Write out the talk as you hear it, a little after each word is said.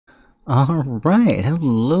Alright,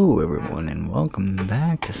 hello everyone, and welcome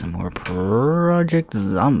back to some more Project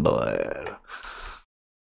Zomboid.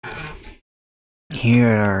 Here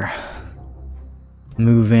at our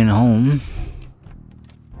move-in home,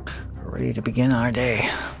 ready to begin our day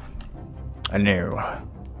anew.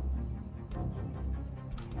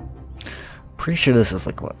 Pretty sure this is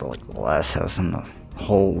like the last house on the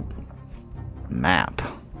whole map.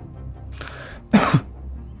 Oh,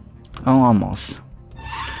 almost.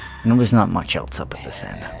 And there's not much else up at this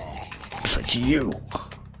end. Besides you.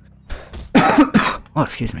 Oh,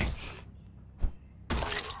 excuse me.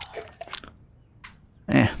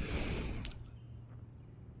 I'm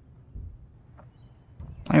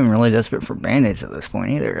not really desperate for band-aids at this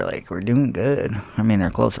point either. Like, we're doing good. I mean,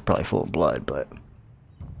 our clothes are probably full of blood, but...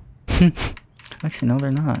 Actually, no,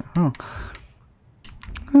 they're not. Oh.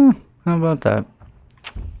 How about that?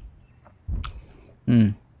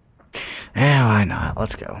 Yeah, why not?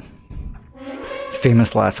 Let's go.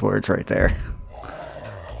 Famous last words right there.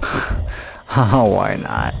 Oh, why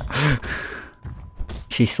not?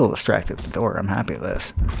 She's still distracted at the door. I'm happy with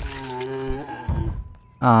this.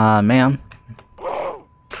 Ma'am.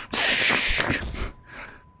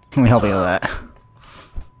 Let me help you with that.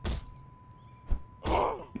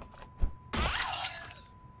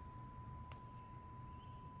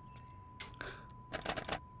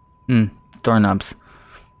 Doorknobs.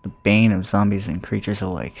 The bane of zombies and creatures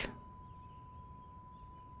alike.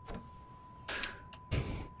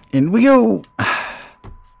 And we go!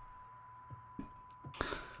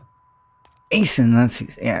 Mason, that's...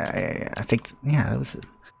 Yeah, I think... Yeah, that was the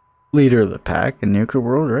leader of the pack in Nuka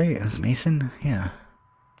World, right? It was Mason? Yeah.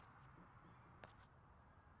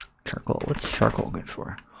 Charcoal. What's charcoal good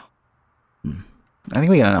for? I think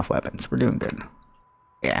we got enough weapons. We're doing good.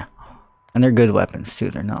 Yeah. And they're good weapons, too.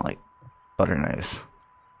 They're not, like, butter knives.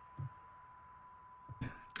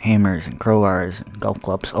 Hammers and crowbars and golf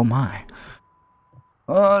clubs. Oh my.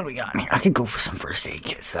 What do we got in here? I could go for some first aid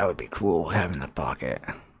kits. That would be cool to have in the pocket.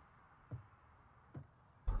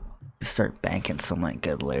 Just start banking some like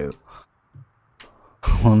good loot.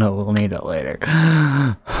 Well, no, we'll need it later.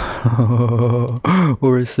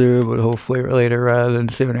 Or soon, but hopefully later rather than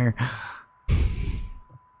sooner.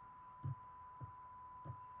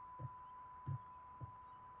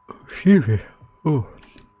 Excuse me. Oh.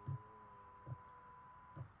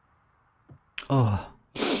 Oh,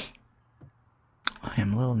 I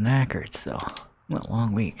am a little knackered still. What a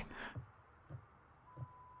long week.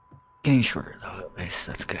 Getting shorter though, at least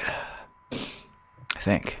that's good. I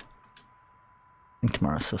think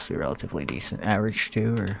tomorrow's supposed to be relatively decent, average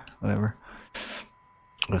too, or whatever.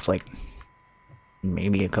 With like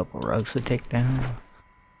maybe a couple rugs to take down.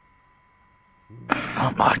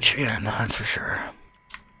 Not much, yeah, no, that's for sure.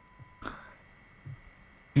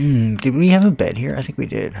 Did we have a bed here? I think we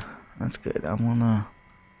did. That's good. I wanna...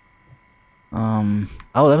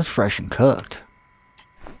 Oh, that was fresh and cooked.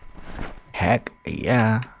 Heck,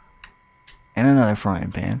 yeah. And another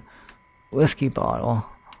frying pan. Whiskey bottle.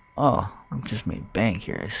 Oh, I've just made bank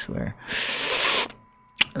here, I swear.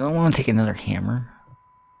 I don't want to take another hammer.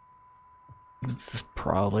 This is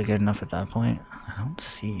probably good enough at that point. I don't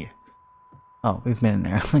see... Oh, we've been in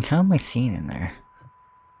there. Like, how am I seeing in there?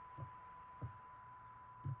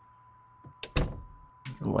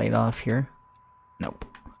 Light off here. Nope.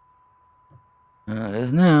 It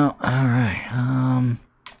is now. Alright,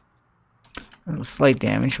 slight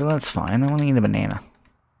damage, but that's fine. I want to eat a banana.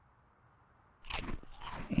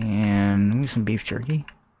 And maybe some beef jerky.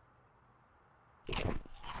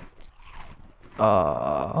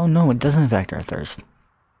 Oh no, it doesn't affect our thirst.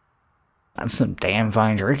 That's some damn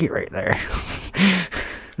fine jerky right there.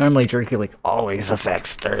 Normally jerky like always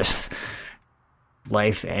affects thirst.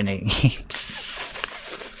 Life ending.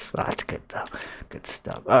 That's good though. Good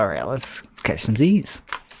stuff. Alright, let's catch some Z's.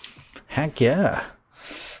 Heck yeah.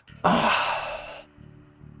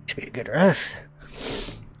 Should be a good rest.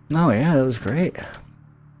 No, yeah, that was great.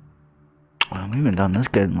 Well, we haven't done this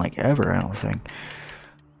good in like ever, I don't think.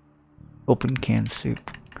 Open canned soup.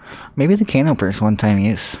 Maybe the can opener is one-time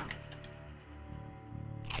use.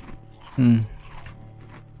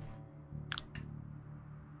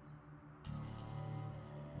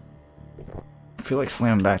 I feel like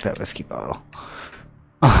slamming back that whiskey bottle.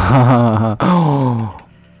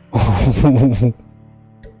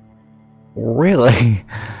 Really?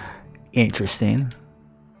 Interesting.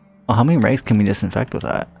 Well, how many rays can we disinfect with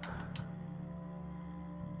that?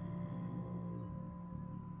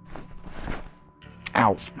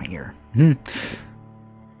 Ow, my ear.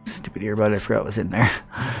 Stupid earbud, I forgot was in there.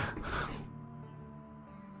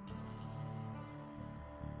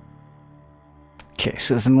 Okay, so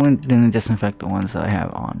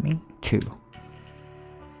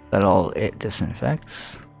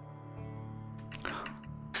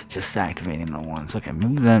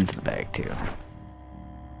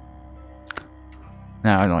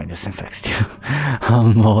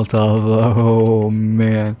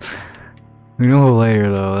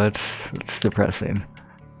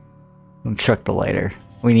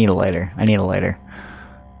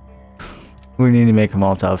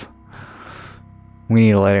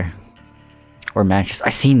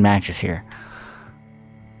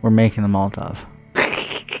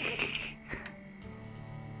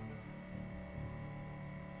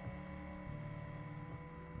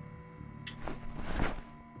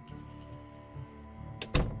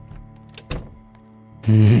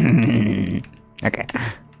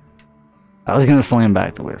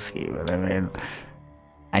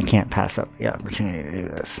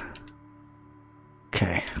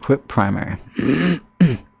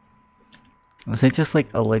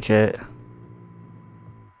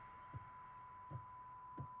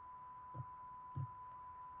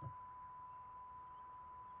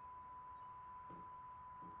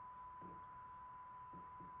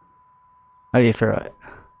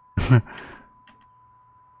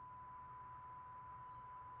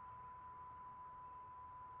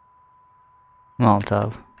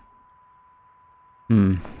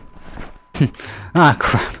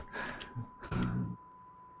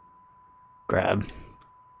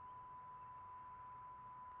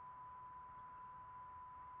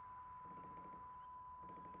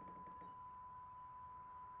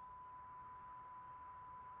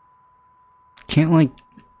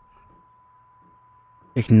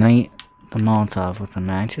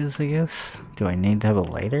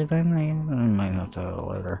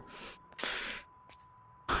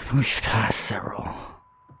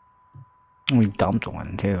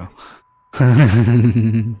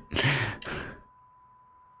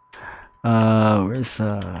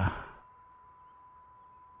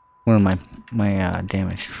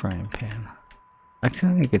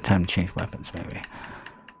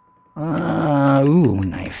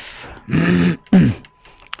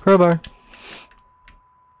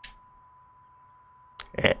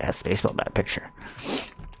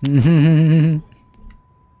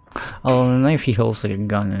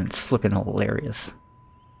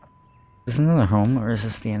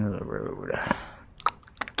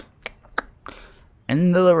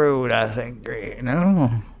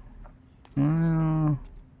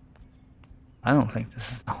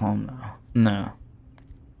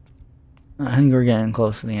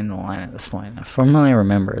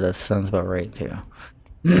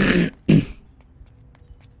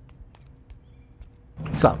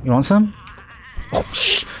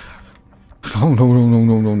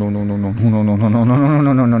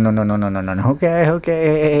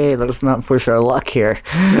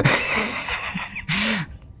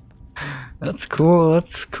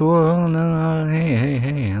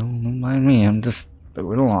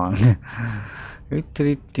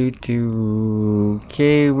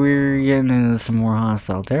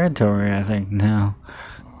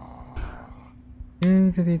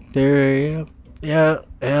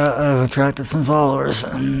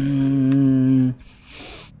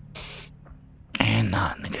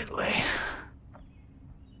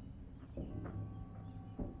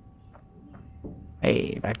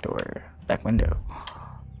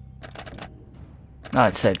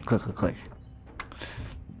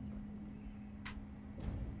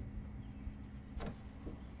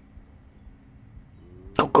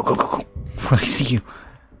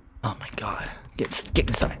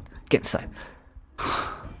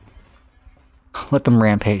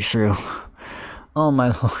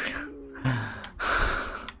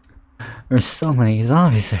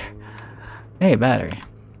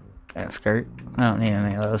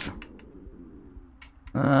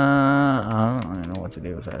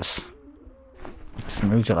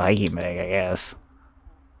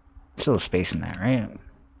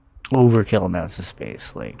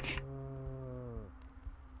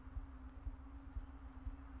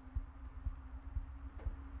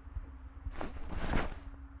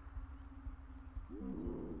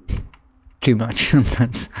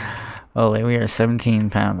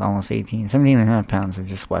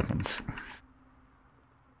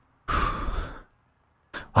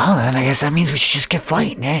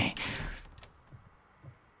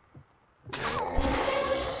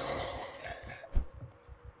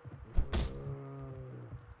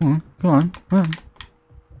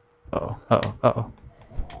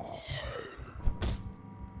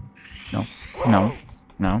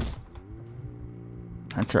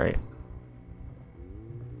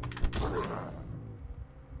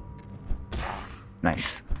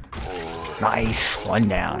Nice. Nice. 1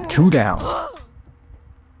 down. 2 down.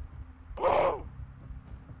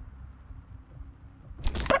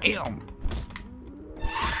 Bam.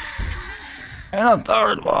 And a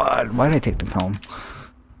 3rd one. Why did I take the comb?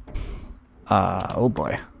 Oh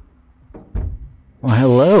boy. Well,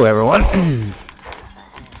 hello everyone.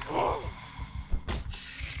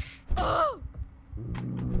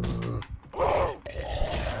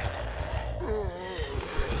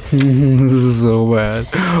 This is so bad.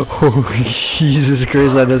 Holy Jesus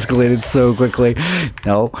Christ, that escalated so quickly.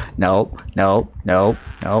 No, no, no, no,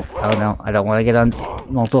 no, oh no. I don't want to get on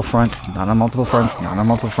multiple fronts. Not on multiple fronts. Not on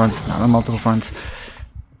multiple fronts. Not on multiple fronts.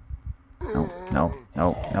 No, no,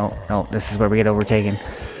 no, no, no. This is where we get overtaken.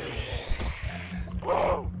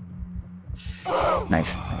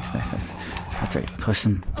 Nice, nice, nice, nice. That's right. Push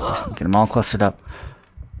them. Get them all clustered up.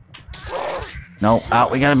 No,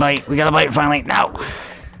 out. We got a bite. We got a bite finally. No.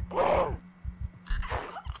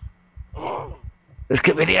 This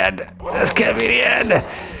could be the end. This could be the end.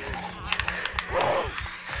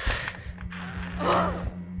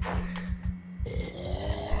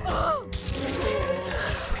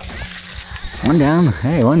 One down.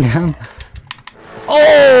 Hey, 1 down.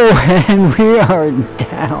 Oh, and we are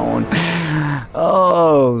down.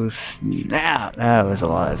 Oh, snap. That was a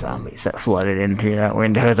lot of zombies that flooded in through that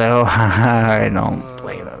window, though. I don't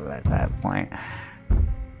blame them at that point.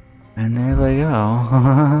 And there they go.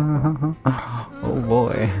 Oh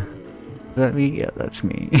boy. Is that me? Yeah, that's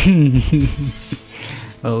me.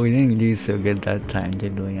 Oh, we didn't do so good that time,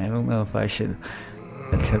 did we? I don't know if I should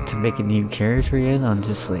attempt to make a new character yet on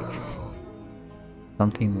just like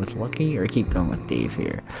something with Lucky, or keep going with Dave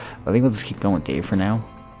here. I think we'll just keep going with Dave for now.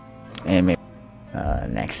 And maybe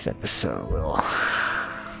next episode we'll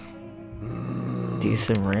do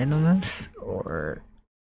some randomness, or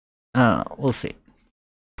we'll see.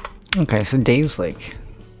 Okay, so Dave's like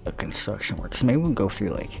a construction worker, so maybe we'll go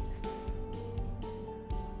through like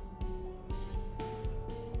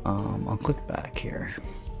I'll click back here.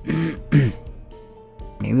 Maybe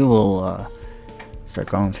we'll start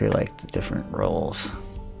going through like the different roles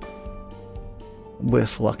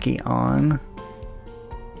with Lucky on.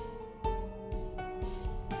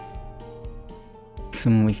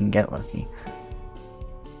 Assuming we can get Lucky.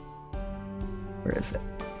 Where is it?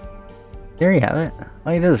 There you have it.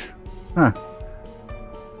 Oh, he does. Huh.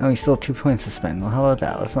 Oh, he's still 2 points to spend. Well, how about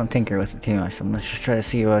that? Let's not tinker with it too much. So let's just try to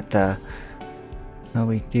see what how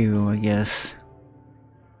we do, I guess.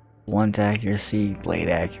 Blunt accuracy, blade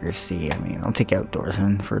accuracy. I mean, I'll take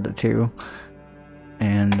outdoorsman for the 2.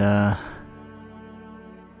 And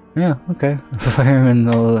yeah, okay. Fireman,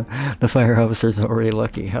 the fire officer's already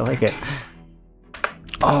Lucky. I like it.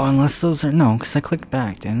 Oh, unless those are no, because I clicked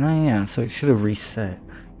back, didn't I? Yeah, so it should have reset.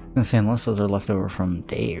 I was gonna say unless those are left over from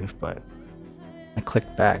Dave, but I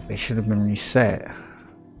clicked back. They should have been reset.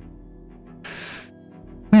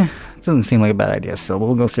 Eh, doesn't seem like a bad idea. So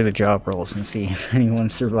we'll go through the job roles and see if anyone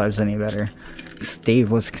survives any better. Because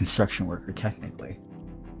Dave was a construction worker technically.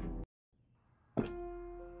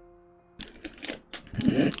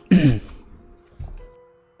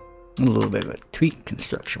 A little bit of a tweak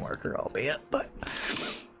construction worker, albeit, but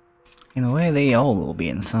in a way they all will be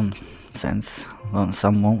in some sense. Well,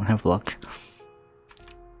 some won't have luck.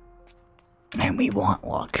 And we want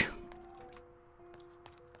luck.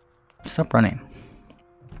 Stop running.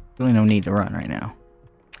 Really no need to run right now.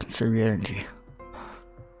 Conserve your energy.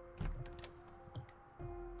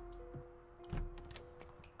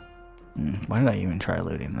 Why did I even try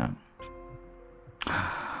looting that?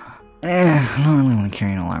 I don't really want to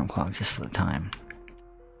carry an alarm clock just for the time.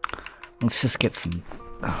 Let's just get some...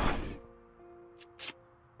 Oh.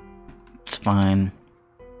 It's fine.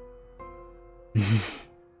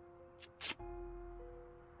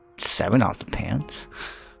 7 off the pants.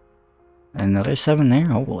 Another 7 there?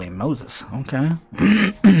 Holy Moses. Okay.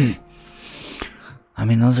 I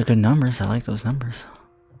mean, those are good numbers. I like those numbers.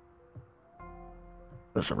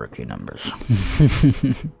 Those are rookie numbers.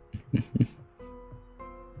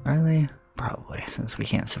 Are they? Probably, since we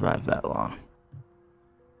can't survive that long.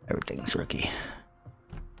 Everything's rookie.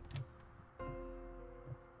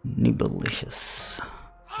 Nibelicious.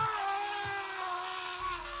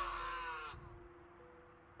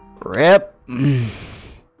 Rip!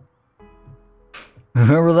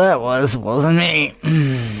 Whoever that was, wasn't me.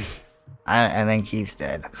 I think he's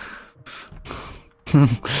dead. I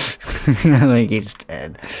think he's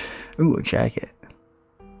dead. Ooh, a jacket.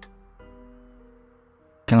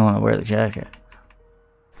 Kinda wanna wear the jacket.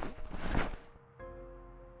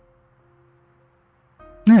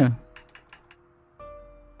 Yeah.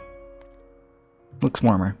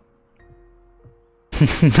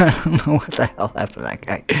 I don't know what the hell happened to that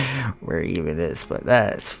guy, where he even is, but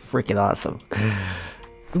that's freaking awesome.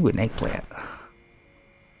 Ooh, an eggplant.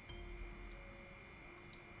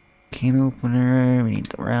 Can opener, we need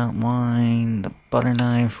the route line, the butter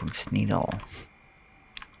knife, we just need all.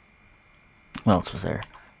 What else was there?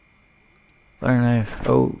 Butter knife,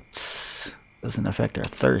 oats. Doesn't affect our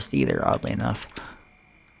thirst either, oddly enough.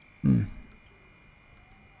 The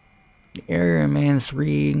area remains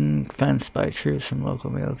ring-fenced by troops from local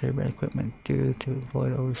military equipment due to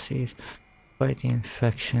avoid overseas. Fight the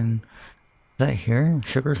infection. Is that here?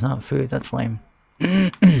 Sugar's not food, that's lame.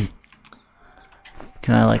 Can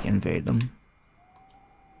I, like, invade them?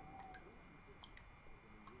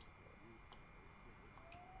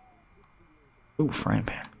 Ooh, frying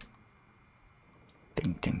pan.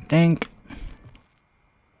 Ding, ding, ding.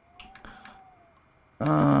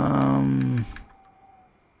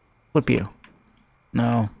 Flip you.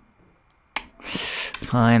 No.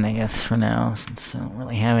 Fine, I guess, for now, since I don't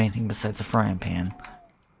really have anything besides a frying pan.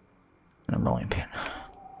 And a rolling pin.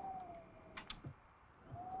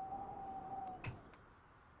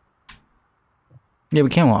 Yeah, we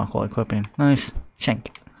can walk while equipping. Nice.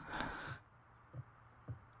 Shank.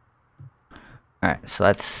 Alright, so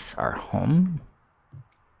that's our home.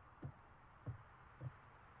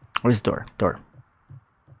 Where's the door? Door.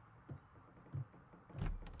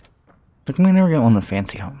 Look, we never get one of the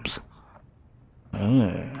fancy homes.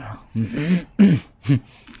 I think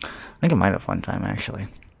I might have one time, actually.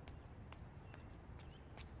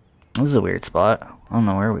 This is a weird spot. I don't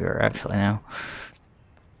know where we were actually now.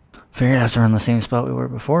 Figured out we're in the same spot we were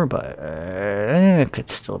before, but it could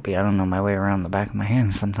still be. I don't know my way around the back of my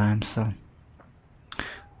hand sometimes, so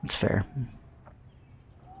it's fair.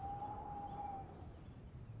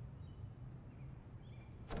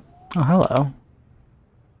 Oh, hello.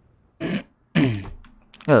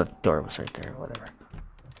 Oh, the door was right there, whatever.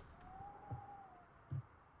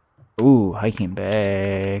 Ooh, hiking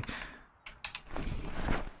bag.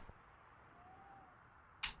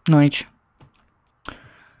 Nice.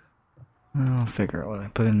 I'll figure out what I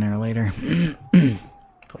put in there later.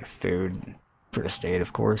 Probably food. First aid,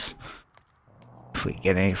 of course. If we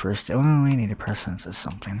get any first aid. Oh, I need to press sense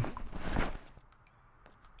something.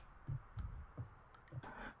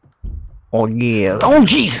 Oh, yeah. Oh,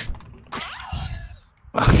 jeez!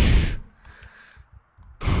 What's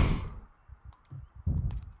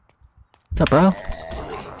up, bro?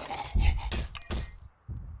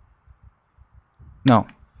 No.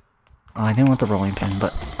 Oh, I didn't want the rolling pin,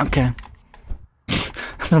 but okay.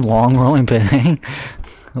 That's a long rolling pin, eh?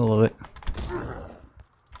 I love it.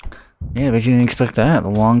 Yeah, but you didn't expect that. The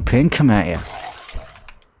long pin come at you.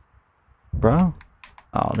 Bro?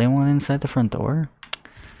 Oh, they want inside the front door?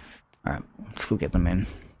 Alright, let's go get them in.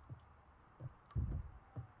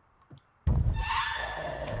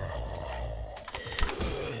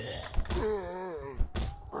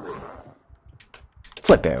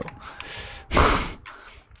 Flip out.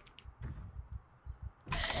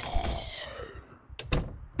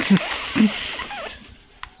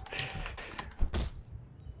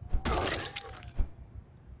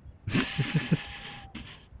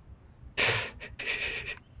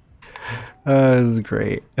 This is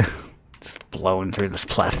great. It's blowing through this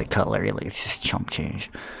plastic cutlery like it's just chump change.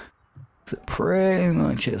 So it pretty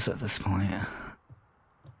much is at this point.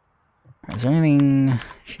 Is there anything?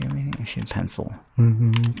 I should pencil.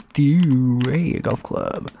 Hey, golf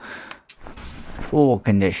club. Full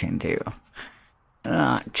condition too.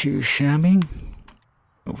 Not too shabby.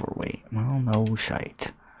 Overweight. Well, no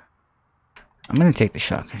shite. I'm gonna take the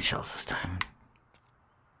shotgun shells this time.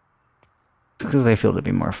 Because they feel to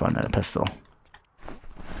be more fun than a pistol.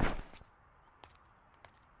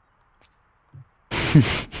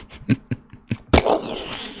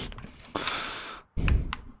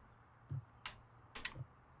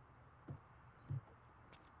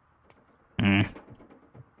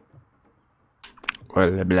 Or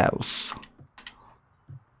the blouse.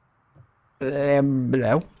 The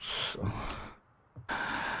blouse.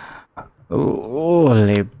 Oh,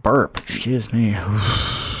 they burp. Excuse me.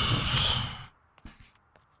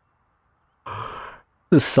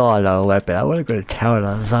 Just saw it on a weapon. I want to go to town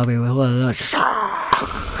on a zombie with one of those.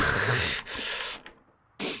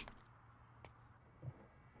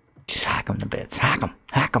 Just hack them to bits. Hack them.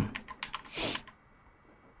 Hack them.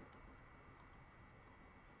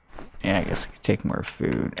 Yeah, I guess I could take more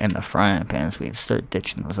food and the frying pans. We can start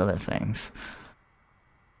ditching those other things.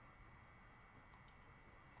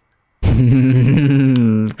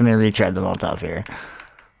 Gonna retry the Molotov here.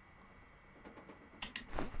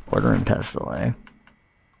 Ordering pestle, eh?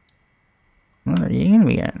 What are you gonna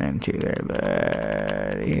be getting into there,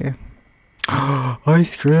 buddy?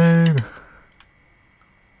 Ice cream!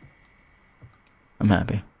 I'm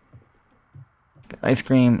happy. Got ice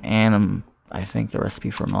cream and I think the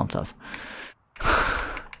recipe for Molotov.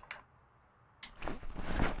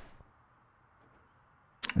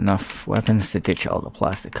 Enough weapons to ditch all the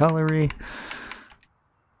plastic cutlery.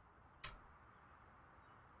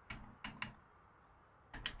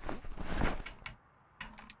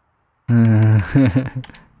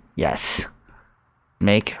 Yes.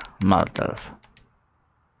 Make Molotov.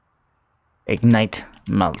 Ignite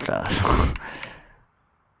Molotov.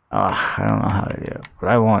 Ugh, I don't know how to do it, but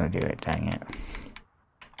I want to do it, dang it.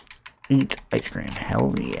 Eat ice cream,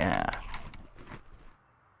 hell yeah.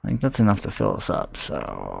 I think that's enough to fill us up, so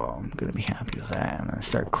I'm gonna be happy with that. And then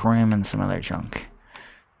start cramming some other junk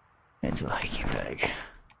into the hiking bag.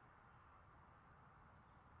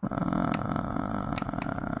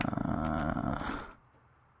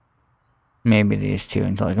 Maybe these two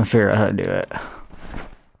until I can figure out how to do it.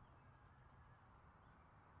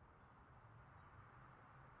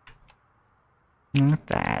 Like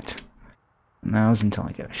that. Now's until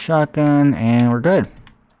I get a shotgun, and we're good.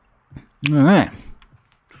 Alright.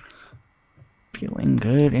 Feeling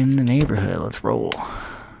good in the neighborhood. Let's roll.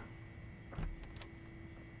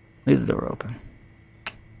 Leave the door open.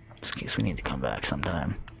 Just in case we need to come back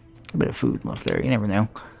sometime. A bit of food left there, you never know.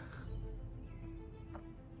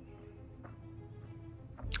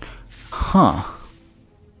 Huh.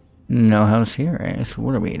 No house here, right? So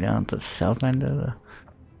what are we, down at the south end of the...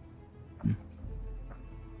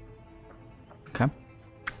 Okay.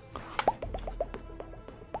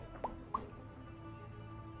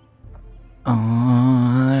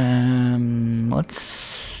 Let's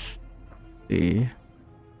see.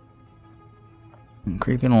 I'm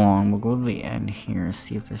creeping along. We'll go to the end here and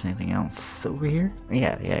see if there's anything else over here.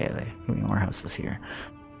 Yeah. There could be more houses here.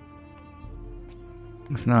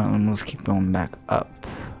 If not, then we'll just keep going back up.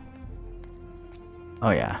 Oh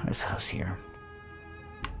yeah, there's a house here.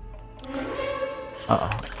 Uh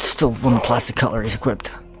oh, still one of the plastic cutlery is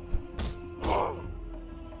equipped.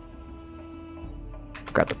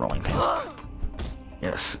 Grab the rolling pin.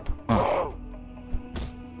 Yes. Oh.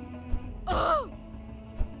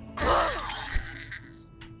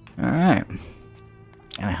 Alright.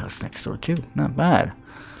 And a house next door too. Not bad.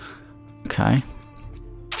 Okay.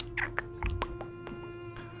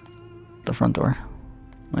 The front door.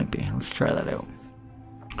 Might be. Let's try that out.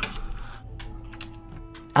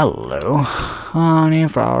 Hello. Honey,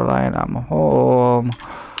 Fraulein, I'm home.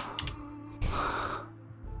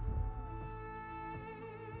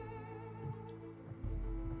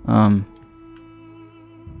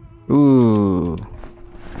 Ooh.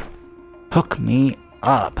 Hook me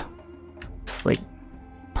up. It's like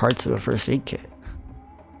parts of a first aid kit.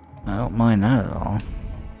 I don't mind that at all.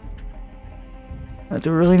 Do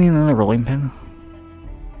we really need another rolling pin?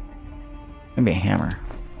 Maybe a hammer.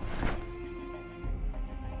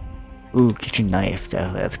 Ooh, kitchen knife.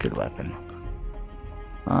 That's a good weapon.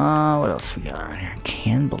 What else we got around here?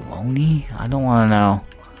 Canned bologna? I don't want to know.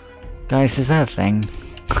 Guys, is that a thing?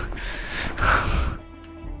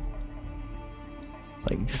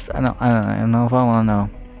 Like, just, I don't know if I want to know.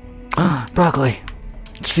 Broccoli!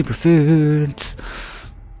 Superfoods!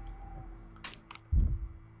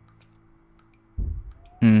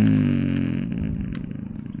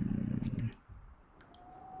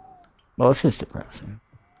 Well, this is depressing.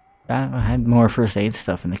 I had more first aid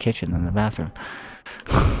stuff in the kitchen than the bathroom.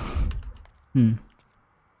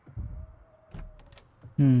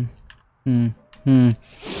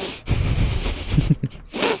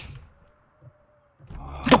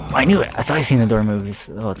 I knew it! I thought I seen the door movies.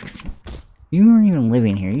 Oh, you weren't even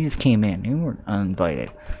living here. You just came in. You weren't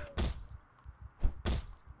uninvited.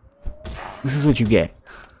 This is what you get.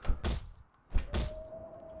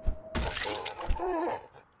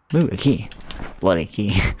 Ooh, a key. Bloody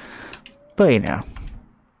key. But you know.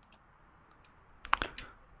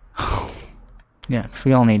 Yeah, because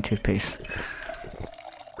we all need toothpaste.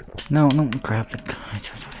 No, grab the...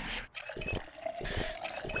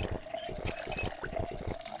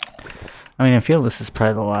 I mean, I feel this is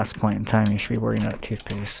probably the last point in time you should be worrying about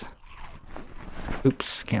toothpaste.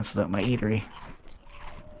 Oops, canceled out my eatery.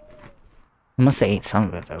 I must have ate some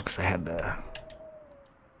of it though, because I had the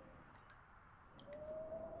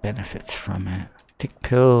benefits from it. Take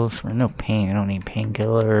pills for no pain. I don't need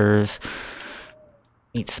painkillers.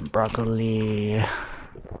 Eat some broccoli.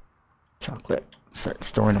 Chocolate. Start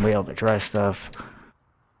storing away all the dry stuff.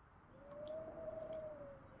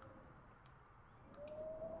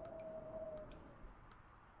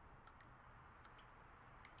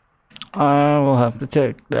 I will have to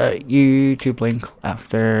check that YouTube link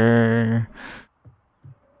after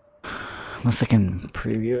Unless I can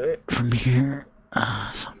preview it from here.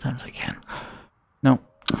 Sometimes I can. No.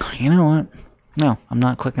 You know what? No, I'm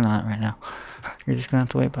not clicking on it right now. You're just gonna have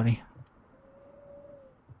to wait, buddy.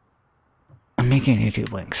 I'm making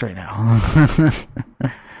YouTube links right now.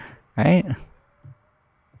 Right?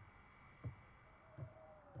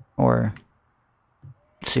 Or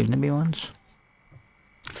soon to be ones.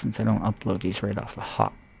 Since I don't upload these right off the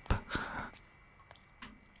hop.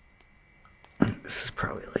 This is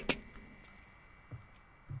probably like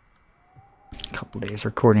a couple days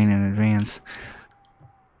recording in advance.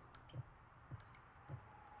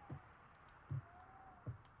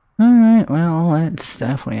 Alright, well, that's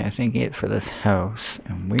definitely, I think, it for this house.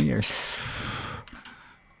 And we are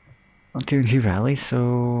up here in G Valley,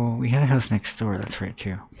 so we had a house next door, that's right,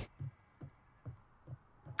 too.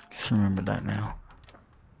 Just remember that now.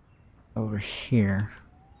 Over here.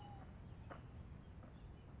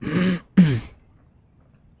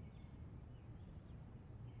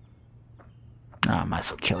 I might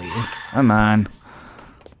as well kill you. Come on.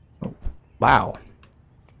 Oh, wow.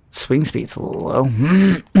 Swing speed's a little low.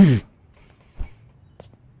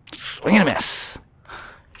 Swing and a miss.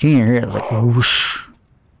 You can hear it like whoosh.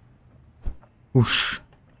 Whoosh.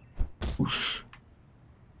 Whoosh.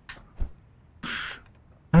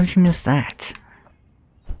 How did you miss that?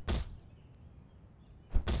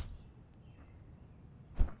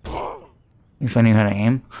 If I knew how to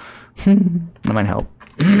aim, that might help.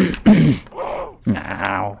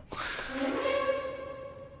 Ow.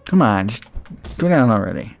 Come on, just go down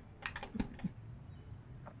already.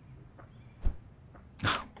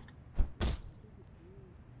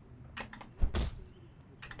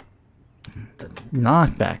 The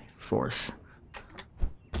knockback force.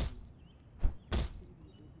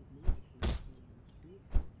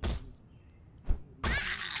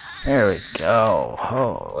 There we go.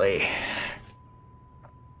 Holy.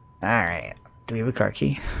 Alright. Do we have a car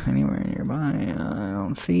key anywhere nearby? I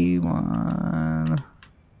don't see one.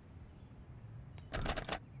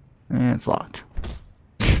 And it's locked.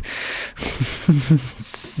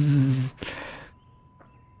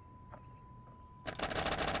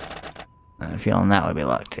 I have a feeling that would be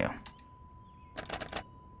locked too.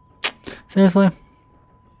 Seriously?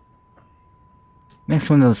 Next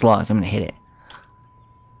window's locked, I'm gonna hit it.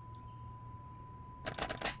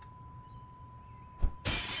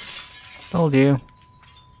 Told you.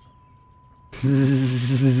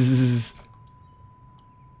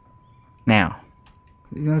 Now,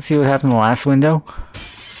 you gonna see what happened in the last window?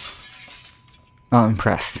 Not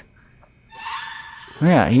impressed.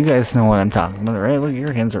 Yeah, you guys know what I'm talking about, right? Look,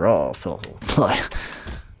 your hands are all filled with blood.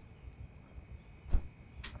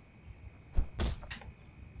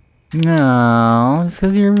 No, it's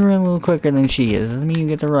because you're a little quicker than she is. Doesn't mean you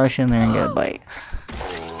get to rush in there and get a bite.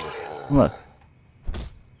 Look.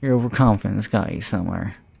 Your overconfidence got you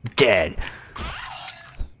somewhere. Dead.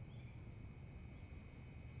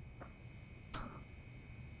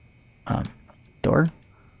 Door?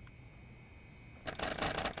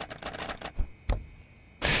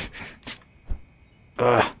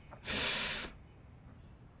 Ugh.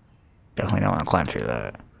 Definitely don't want to climb through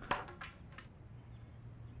that.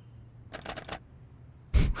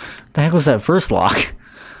 The heck was that first lock?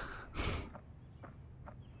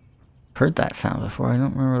 Heard that sound before. I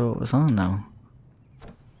don't remember what was on though.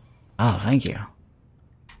 Oh, thank you.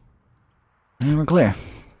 And we're clear.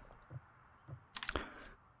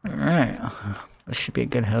 Alright. This should be a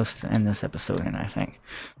good house to end this episode in, I think.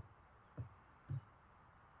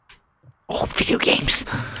 Oh, video games!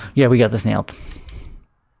 Yeah, we got this nailed.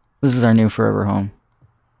 This is our new forever home.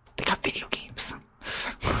 They got video games.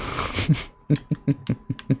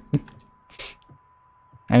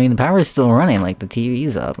 I mean, the power's still running, like the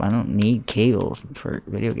TV's up. I don't need cables for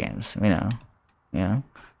video games, you know,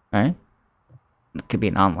 right? It could be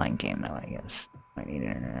an online game though, I guess. I need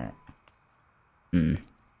internet.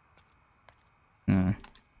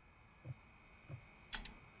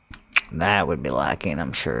 That would be lacking,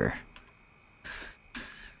 I'm sure.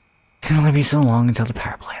 It can only be so long until the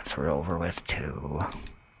power plants are over with too.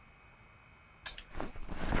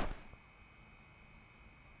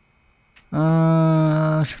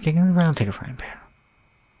 Should we take it around? Take a frying pan.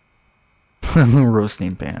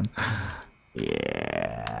 Roasting pan.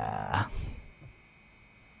 Yeah.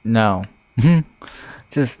 No.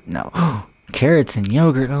 Just no. Carrots and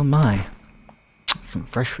yogurt, oh my. Some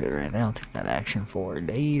fresh food right now. I'll take that action for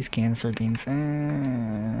days. Canned sardines.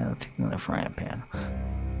 I'll take another frying pan.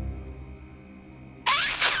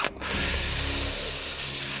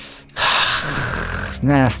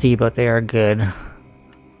 Nasty, but they are good.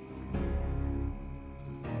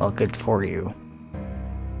 Well, good for you.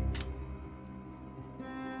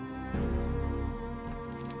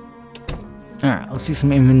 let's do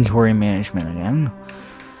some inventory management again.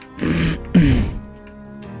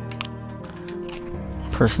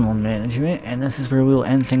 Personal management, and this is where we'll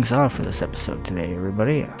end things off for this episode today,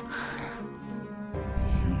 everybody.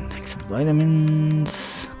 Take some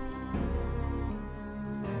vitamins.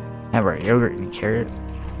 Have our yogurt and carrot.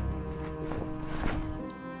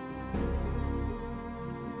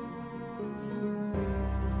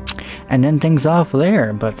 And end things off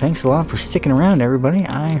there. But thanks a lot for sticking around, everybody.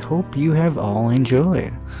 I hope you have all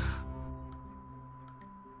enjoyed.